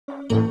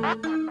Hey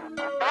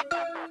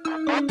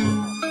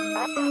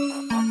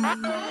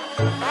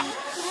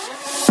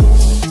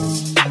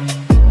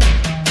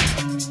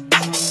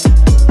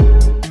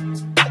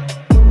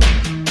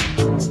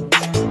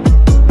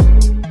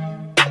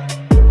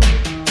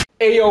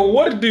yo,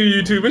 what do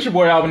YouTube? It's your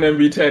boy Alvin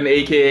MB10,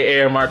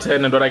 aka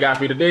AMR10, and what I got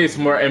for you today is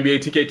more NBA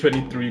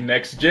 2K23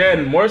 Next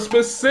Gen. More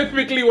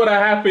specifically, what I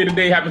have for you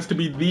today happens to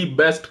be the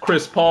best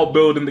Chris Paul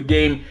build in the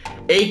game,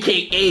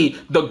 aka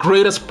the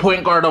greatest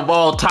point guard of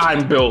all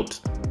time build.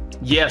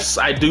 Yes,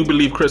 I do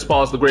believe Chris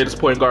Paul is the greatest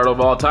point guard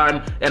of all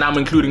time, and I'm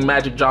including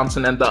Magic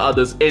Johnson and the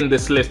others in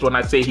this list when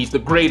I say he's the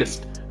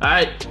greatest.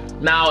 Alright,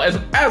 now as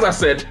I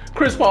said,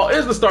 Chris Paul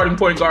is the starting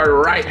point guard,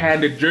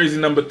 right-handed, jersey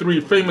number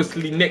 3,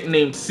 famously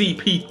nicknamed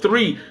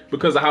CP3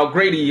 because of how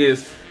great he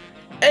is.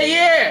 And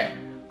yeah,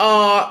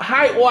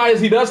 height-wise,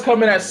 he does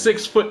come in at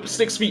 6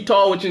 feet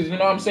tall, which is, you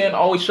know what I'm saying,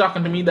 always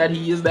shocking to me that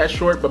he is that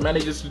short, but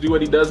manages to do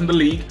what he does in the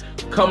league.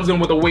 Comes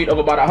in with a weight of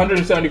about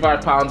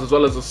 175 pounds, as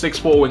well as a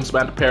 6'4"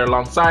 wingspan to pair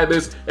alongside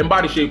this. And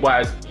body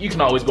shape-wise, you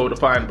can always go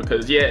defined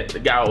because, yeah, the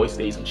guy always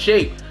stays in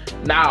shape.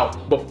 Now,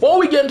 before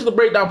we get into the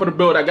breakdown for the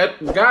build, I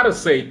gotta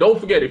say, don't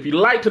forget, if you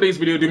like today's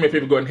video, do me a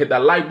favor, go ahead and hit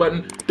that like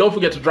button. Don't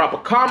forget to drop a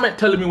comment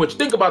telling me what you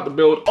think about the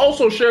build.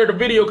 Also, share the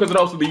video because it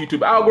helps with the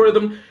YouTube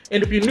algorithm.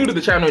 And if you're new to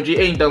the channel and you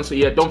ain't done so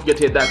yet, don't forget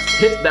to hit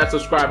that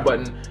subscribe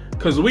button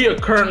because we are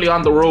currently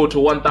on the road to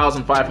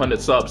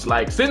 1,500 subs.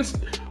 Like, since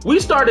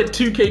we started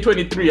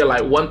 2K23 at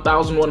like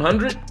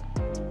 1,100,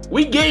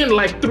 we gained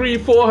like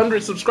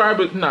 300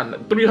 subscribers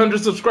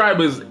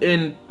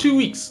in 2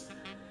 weeks.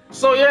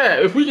 So yeah,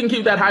 if we can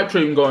keep that hype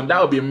train going, that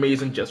would be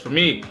amazing just for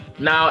me.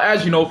 Now,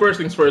 as you know, first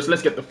things first,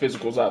 let's get the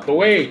physicals out the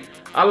way.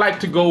 I like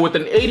to go with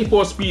an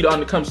 84 speed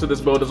when it comes to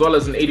this build, as well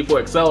as an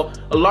 84 XL.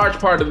 A large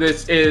part of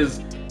this is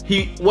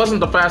he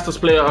wasn't the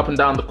fastest player up and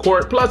down the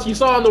court. Plus, you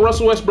saw on the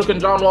Russell Westbrook and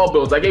John Wall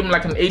builds, I gave him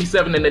like an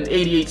 87 and an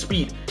 88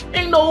 speed.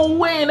 Ain't no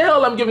way in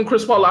hell I'm giving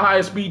Chris Paul a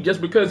higher speed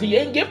just because he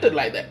ain't gifted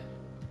like that.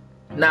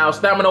 Now,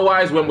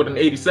 stamina-wise, went with an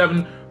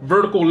 87.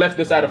 Vertical left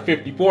this at a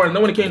 54. And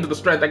then when it came to the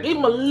strength, I gave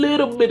him a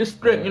little bit of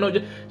strength, you know,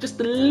 just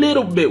a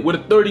little bit with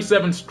a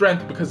 37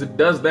 strength because it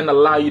does then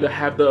allow you to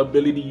have the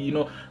ability, you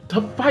know,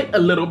 to fight a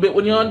little bit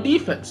when you're on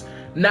defense.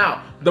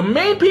 Now, the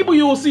main people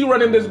you will see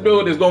running this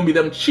build is going to be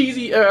them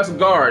cheesy-ass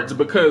guards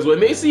because when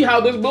they see how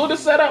this build is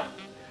set up,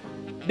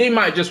 they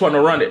might just want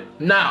to run it.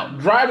 Now,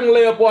 driving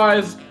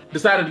layup-wise,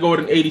 decided to go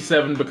with an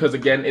 87 because,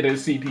 again, it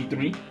is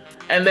CP3.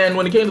 And then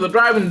when it came to the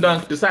driving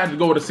dunk, decided to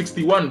go with a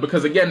 61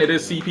 because, again, it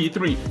is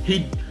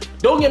CP3.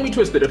 Don't get me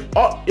twisted.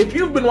 If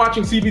you've been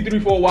watching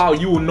CP3 for a while,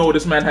 you will know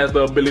this man has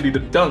the ability to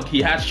dunk.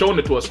 He has shown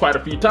it to us quite a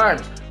few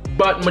times.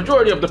 But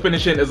majority of the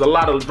finishing is a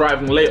lot of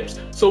driving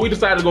layups. So we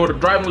decided to go with a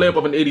driving layup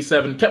of an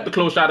 87, kept the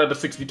close shot at a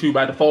 62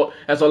 by default,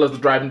 as well as the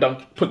driving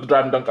dunk, put the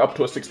driving dunk up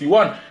to a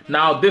 61.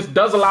 Now, this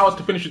does allow us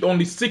to finish with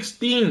only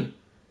 16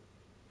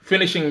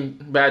 finishing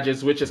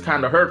badges, which is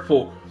kind of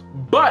hurtful.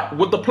 But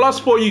with the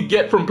 +4 you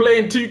get from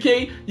playing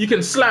 2K, you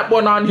can slap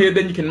one on here,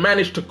 then you can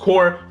manage to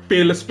core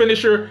Fearless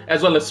Finisher,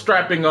 as well as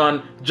strapping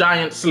on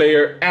Giant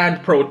Slayer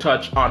and Pro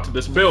Touch onto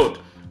this build.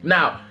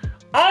 Now,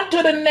 on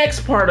to the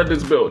next part of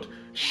this build.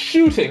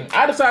 Shooting.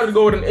 I decided to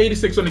go with an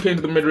 86 when it came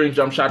to the mid-range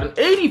jump shot, an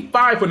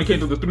 85 when it came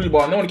to the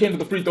 3-ball, and then when it came to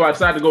the free throw, I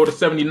decided to go with a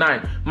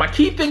 79. My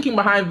key thinking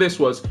behind this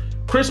was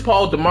Chris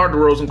Paul, DeMar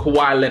DeRozan,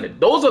 Kawhi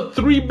Leonard. Those are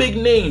 3 big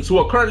names who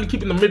are currently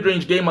keeping the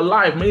mid-range game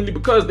alive, mainly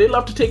because they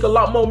love to take a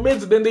lot more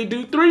mids than they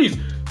do threes.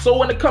 So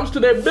when it comes to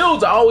their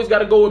builds, I always got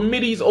to go with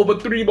middies over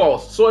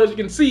 3-balls. So as you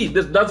can see,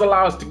 this does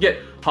allow us to get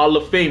Hall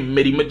of Fame,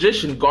 midi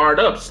magician, guard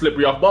up,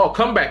 slippery off ball,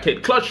 comeback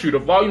hit, clutch shooter,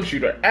 volume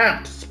shooter,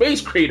 amped, space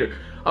creator,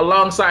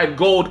 alongside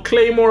gold,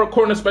 claymore,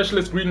 corner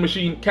specialist, green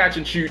machine, catch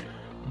and shoot,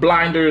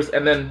 blinders,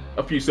 and then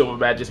a few silver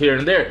badges here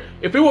and there.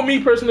 If it were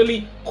me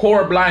personally,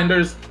 core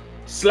blinders,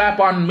 slap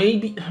on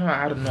maybe,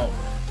 I don't know.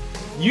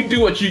 You do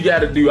what you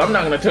gotta do. I'm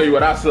not gonna tell you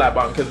what I slap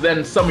on because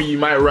then some of you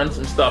might run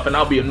some stuff and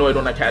I'll be annoyed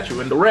when I catch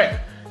you in the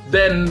wreck.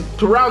 Then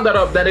to round that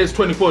up, that is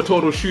 24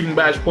 total shooting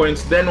badge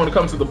points. Then when it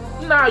comes to the,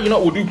 you know,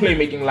 we'll do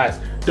playmaking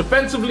last.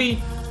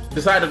 Defensively,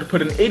 decided to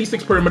put an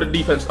 86 perimeter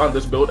defense on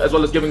this build, as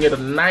well as giving it a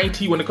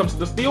 90 when it comes to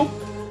the steal.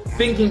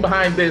 Thinking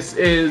behind this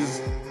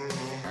is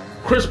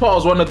Chris Paul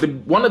is one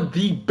of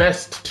the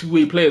best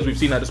two-way players we've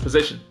seen at this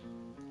position.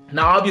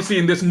 Now, obviously,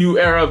 in this new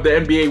era of the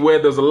NBA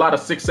where there's a lot of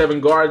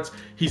 6'7" guards,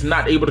 he's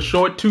not able to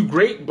show it too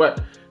great,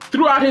 but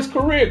throughout his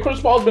career,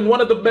 Chris Paul's been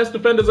one of the best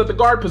defenders at the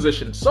guard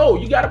position. So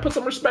you got to put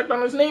some respect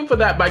on his name for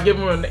that by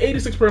giving him an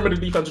 86 perimeter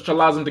defense, which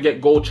allows him to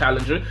get gold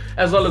challenger,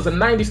 as well as a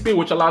 90 steal,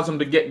 which allows him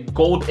to get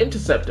gold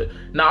interceptor.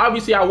 Now,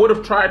 obviously, I would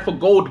have tried for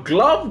gold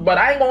glove, but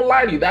I ain't gonna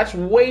lie to you, that's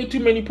way too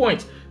many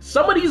points.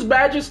 Some of these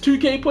badges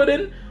 2K put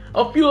in,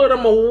 a few of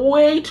them are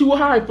way too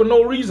high for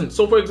no reason.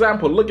 So, for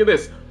example, look at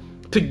this.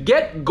 To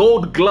get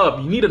gold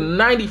glove, you need a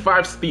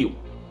 95 steal.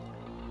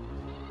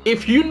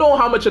 If you know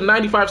how much a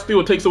 95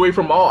 steal takes away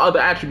from all other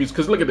attributes,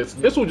 because look at this.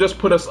 This will just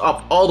put us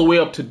up all the way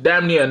up to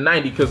damn near a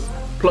 90, because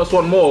plus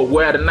one more,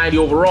 we're at a 90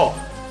 overall.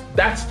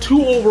 That's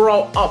 2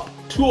 overall up.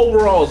 2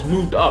 overalls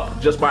moved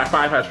up just by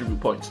 5 attribute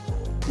points.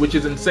 which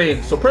is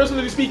insane. So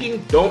personally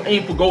speaking, don't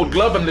aim for gold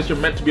glove unless you're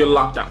meant to be a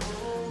lockdown.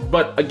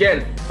 But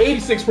again,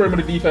 86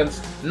 perimeter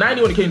defense,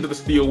 90 when it came to the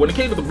steal. When it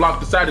came to the block,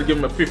 decided to give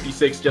him a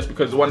 56 just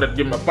because I wanted to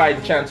give him a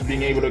fighting chance of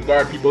being able to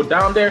guard people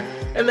down there.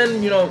 And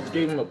then, you know,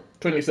 gave him a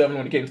 27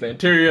 when it came to the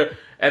interior,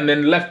 and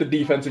then left the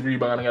defensive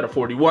rebounding at a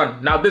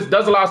 41. Now, this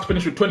does allow us to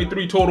finish with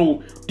 23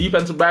 total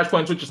defensive badge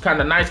points, which is kind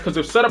of nice because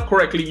if set up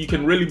correctly, you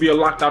can really be a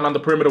lockdown on the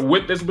perimeter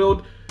with this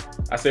build.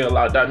 I say a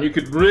lockdown. You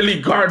could really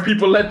guard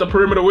people at the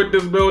perimeter with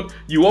this build.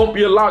 You won't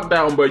be a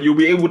lockdown, but you'll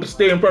be able to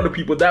stay in front of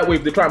people. That way,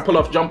 if they try and pull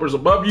off jumpers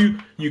above you,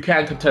 you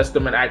can contest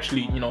them and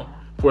actually, you know,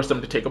 force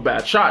them to take a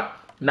bad shot.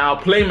 Now,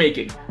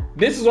 playmaking.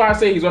 This is why I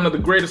say he's one of the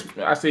greatest,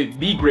 I say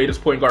the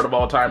greatest point guard of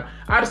all time.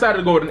 I decided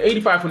to go with an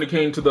 85 when it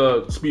came to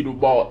the speed of the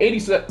ball,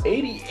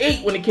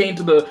 88 when it came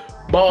to the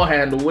ball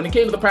handle. When it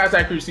came to the pass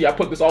accuracy, I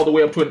put this all the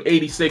way up to an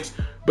 86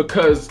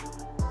 because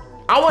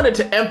I wanted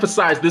to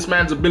emphasize this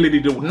man's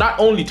ability to not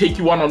only take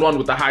you one-on-one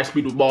with a high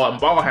speed of ball and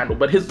ball handle,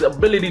 but his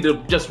ability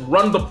to just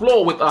run the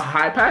floor with a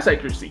high pass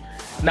accuracy.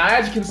 Now,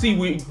 as you can see,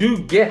 we do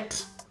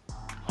get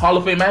Hall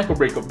of Fame ankle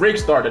breaker, break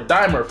starter,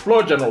 dimer,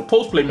 floor general,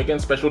 post playmaking,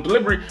 and special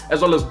delivery,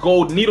 as well as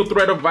gold needle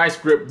threader, vice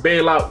grip,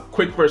 bailout,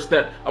 quick first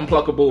step,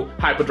 unpluckable,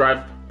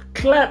 hyperdrive,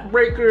 clamp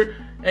breaker,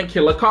 and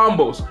killer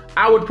combos.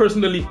 I would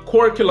personally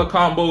core killer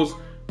combos.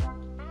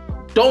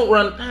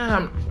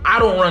 I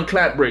don't run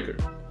clamp breaker,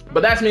 but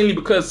that's mainly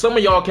because some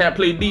of y'all can't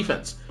play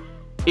defense.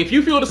 If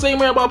you feel the same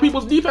way about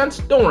people's defense,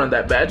 don't run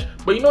that badge.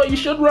 But you know what you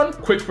should run?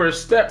 Quick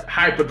first step,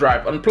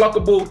 hyperdrive,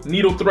 unpluckable,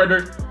 needle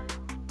threader.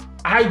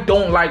 I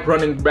don't like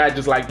running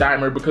badges like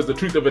Dimer because the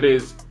truth of it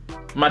is,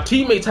 my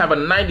teammates have a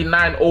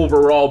 99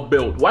 overall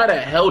build. Why the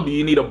hell do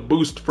you need a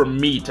boost from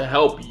me to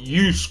help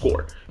you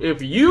score?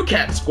 If you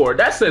can't score,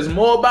 that says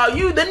more about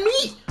you than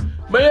me.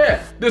 But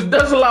yeah, this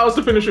does allow us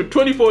to finish with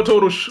 24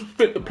 total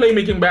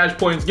playmaking badge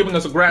points, giving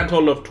us a grand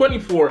total of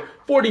 24,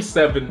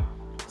 47,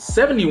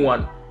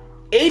 71,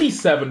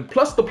 87,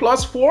 plus the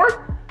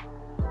 +4,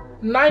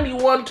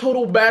 91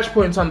 total badge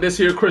points on this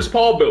here Chris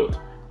Paul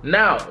build.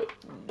 Now,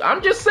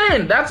 I'm just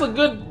saying, that's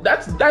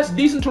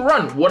decent to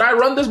run. Would I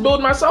run this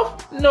build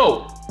myself?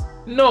 No.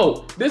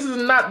 This is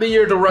not the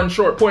year to run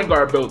short point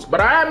guard builds, but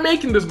I am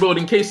making this build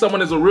in case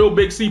someone is a real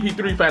big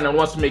CP3 fan and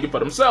wants to make it for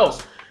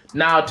themselves.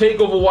 Now,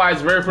 takeover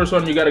wise, very first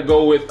one you gotta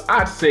go with,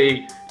 I'd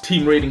say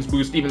team ratings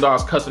boost, even though I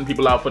was cussing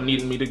people out for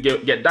needing me to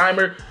get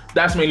Dimer.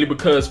 That's mainly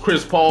because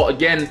Chris Paul,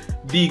 again,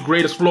 the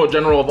greatest floor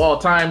general of all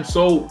time,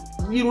 so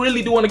you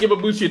really do want to give a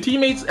boost to your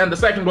teammates. And the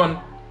second one,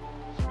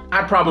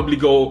 I'd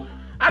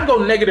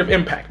go negative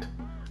impact.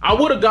 I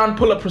would have gone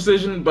pull-up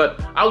precision, but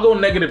I'll go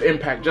negative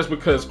impact just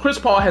because Chris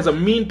Paul has a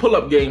mean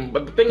pull-up game.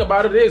 But the thing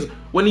about it is,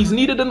 when he's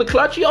needed in the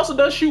clutch, he also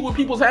does shoot with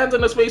people's hands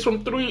in his face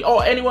from 3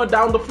 or anyone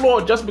down the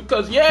floor just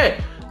because, yeah,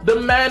 the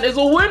man is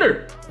a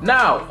winner.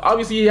 Now,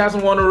 obviously he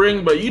hasn't won a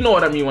ring, but you know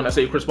what I mean when I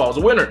say Chris Paul is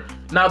a winner.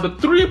 Now, the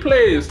 3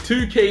 players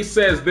 2K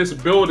says this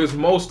build is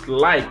most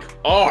like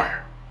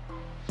are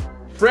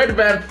Fred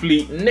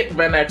VanVleet, Nick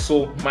Van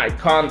Exel, Mike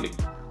Conley.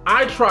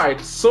 I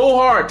tried so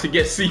hard to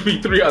get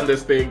CP3 on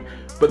this thing,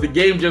 but the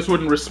game just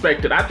wouldn't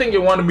respect it. I think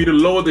it wanted me to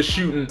lower the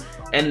shooting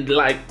and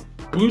like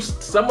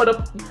boost some of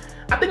the...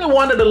 I think it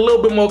wanted a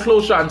little bit more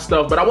close shot and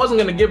stuff, but I wasn't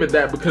going to give it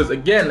that because,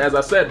 again, as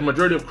I said, the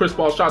majority of Chris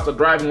Paul's shots are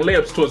driving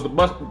layups towards the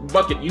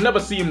bucket. You never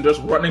see him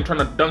just running, trying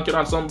to dunk it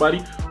on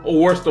somebody,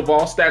 or worst of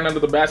all, stand under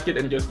the basket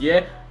and just,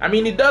 yeah. I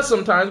mean, he does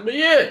sometimes, but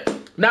yeah.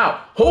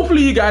 Now,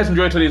 hopefully you guys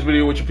enjoyed today's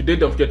video, which if you did,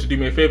 don't forget to do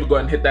me a favor, go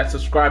ahead and hit that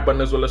subscribe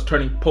button as well as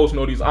turning post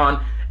notifications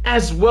on,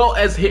 as well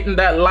as hitting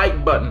that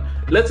like button.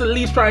 Let's at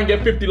least try and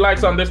get 50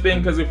 likes on this thing,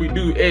 because if we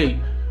do, hey,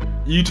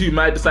 YouTube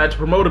might decide to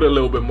promote it a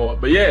little bit more.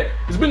 But yeah,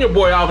 it's been your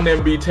boy Alvin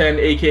MB10,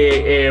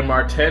 aka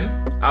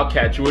AMR10. I'll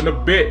catch you in a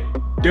bit.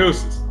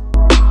 Deuces.